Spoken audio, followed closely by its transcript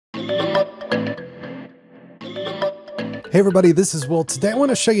Hey everybody, this is Will. Today I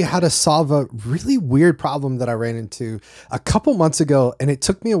want to show you how to solve a really weird problem that I ran into a couple months ago, and it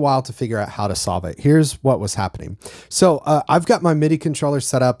took me a while to figure out how to solve it. Here's what was happening. So I've got my MIDI controller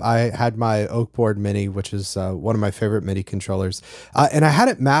set up. I had my Oak Board Mini, which is one of my favorite MIDI controllers, and I had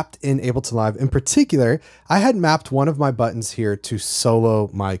it mapped in Ableton Live. In particular, I had mapped one of my buttons here to solo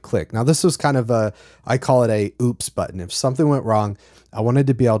my click. Now this was kind of a, I call it a oops button. If something went wrong, I wanted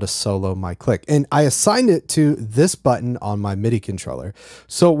to be able to solo my click, and I assigned it to this button on my MIDI controller.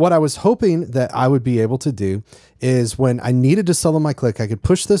 So what I was hoping that I would be able to do is when I needed to solo my click, I could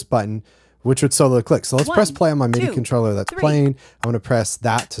push this button, which would solo the click. So let's press play on my MIDI controller that's playing. I'm going to press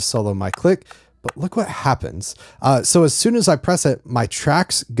that to solo my click, but look what happens. So as soon as I press it, my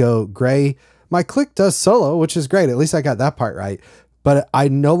tracks go gray. My click does solo, which is great. At least I got that part right. But I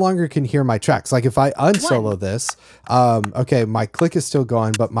no longer can hear my tracks. Like if I unsolo this, okay, my click is still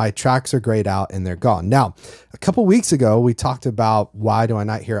going, but my tracks are grayed out and they're gone. Now, a couple weeks ago, we talked about why do I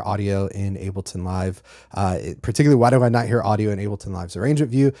not hear audio in Ableton Live, particularly why do I not hear audio in Ableton Live's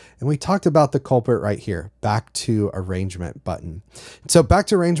arrangement view? And we talked about the culprit right here, back to arrangement button. So back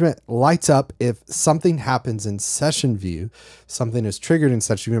to arrangement lights up if something happens in session view, something is triggered in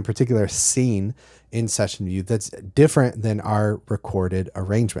session view, in particular scene in session view that's different than our recorded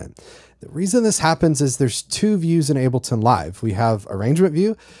arrangement. The reason this happens is there's two views in Ableton Live. We have arrangement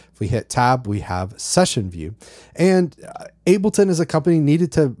view. If we hit tab, we have session view. And Ableton as a company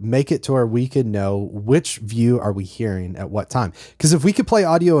needed to make it to where we could know which view are we hearing at what time. Because if we could play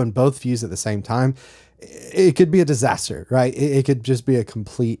audio in both views at the same time, it could be a disaster, right? It could just be a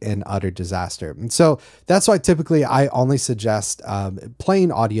complete and utter disaster. And so that's why typically I only suggest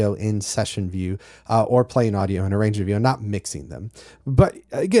playing audio in session view or playing audio in arrangement view and not mixing them. But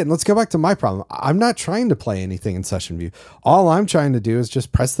again, let's go back to my problem. I'm not trying to play anything in session view. All I'm trying to do is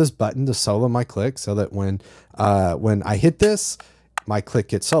just press this button to solo my click so that when I hit this, my click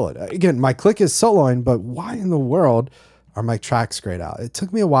gets soloed. Again, my click is soloing, but why in the world are my tracks grayed out? It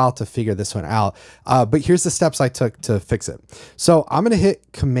took me a while to figure this one out, but here's the steps I took to fix it. So I'm going to hit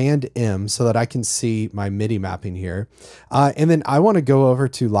Command M so that I can see my MIDI mapping here. And then I want to go over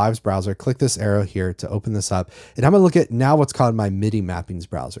to Live's browser, click this arrow here to open this up. And I'm going to look at now what's called my MIDI mappings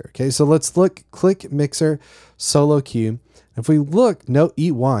browser. Okay, so let's look, click Mixer, Solo Q. If we look, note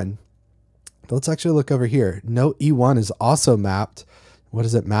E1, let's actually look over here. Note E1 is also mapped. What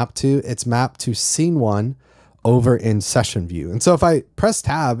is it mapped to? It's mapped to Scene 1 over in session view. And so if I press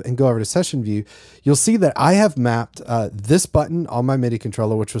tab and go over to session view, you'll see that I have mapped this button on my MIDI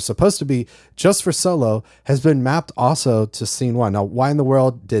controller, which was supposed to be just for solo, has been mapped also to scene 1. Now, why in the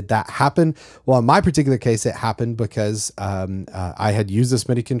world did that happen? Well, in my particular case, it happened because I had used this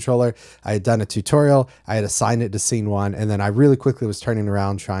MIDI controller. I had done a tutorial. I had assigned it to scene 1. And then I really quickly was turning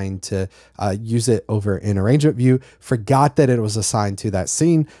around trying to use it over in arrangement view, forgot that it was assigned to that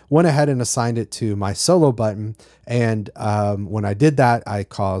scene, went ahead and assigned it to my solo button. And when I did that, I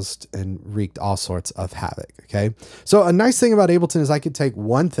caused and wreaked all sorts of havoc. Okay. So a nice thing about Ableton is I could take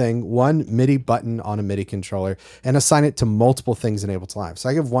one thing, one MIDI button on a MIDI controller, and assign it to multiple things in Ableton Live. So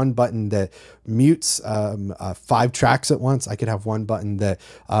I have one button that mutes 5 tracks at once. I could have one button that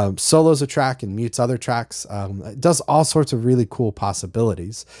solos a track and mutes other tracks. It does all sorts of really cool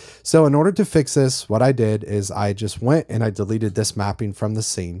possibilities. So in order to fix this, what I did is I just went and I deleted this mapping from the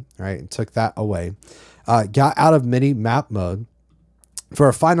scene, right? And took that away. Got out of MIDI map mode. For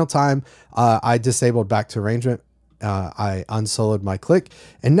a final time, I disabled back to arrangement. I unsoloed my click,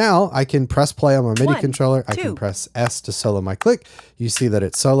 and now I can press play on my MIDI controller. I can press S to solo my click. You see that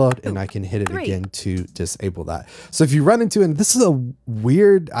it's soloed, and I can hit it again to disable that. So if you run into, and this is a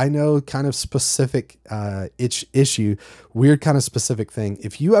weird, I know, kind of specific issue, weird kind of specific thing.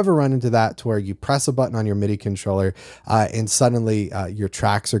 If you ever run into that to where you press a button on your MIDI controller and suddenly your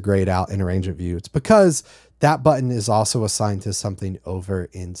tracks are grayed out in arrangement view, it's because that button is also assigned to something over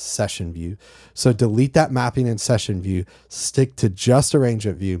in session view. So delete that mapping in session view, stick to just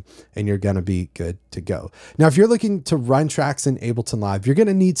arrangement view, and you're going to be good to go. Now, if you're looking to run tracks in Ableton Live, you're going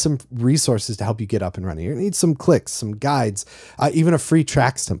to need some resources to help you get up and running. You're going to need some clicks, some guides, even a free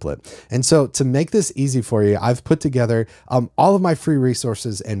tracks template. And so to make this easy for you, I've put together all of my free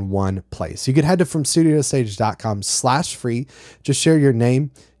resources in one place. You could head to fromstudiostage.com/free, just share your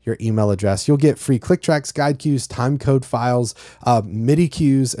name, your email address. You'll get free click tracks, guide cues, time code files, MIDI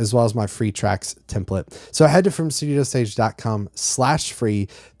cues, as well as my free tracks template. So head to FromStudioToStage.com/free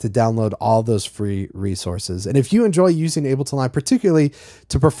to download all those free resources. And if you enjoy using Ableton Live, particularly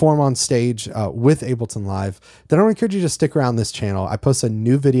to perform on stage with Ableton Live, then I would encourage you to stick around this channel. I post a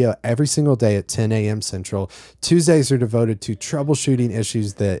new video every single day at 10 a.m. Central. Tuesdays are devoted to troubleshooting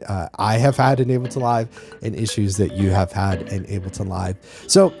issues that I have had in Ableton Live and issues that you have had in Ableton Live.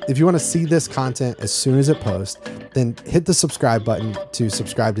 So if you want to see this content as soon as it posts, then hit the subscribe button to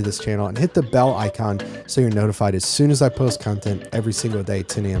subscribe to this channel and hit the bell icon so you're notified as soon as I post content every single day,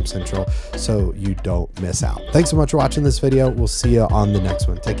 10 a.m. Central, so you don't miss out. Thanks so much for watching this video. We'll see you on the next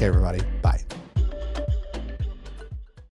one. Take care, everybody.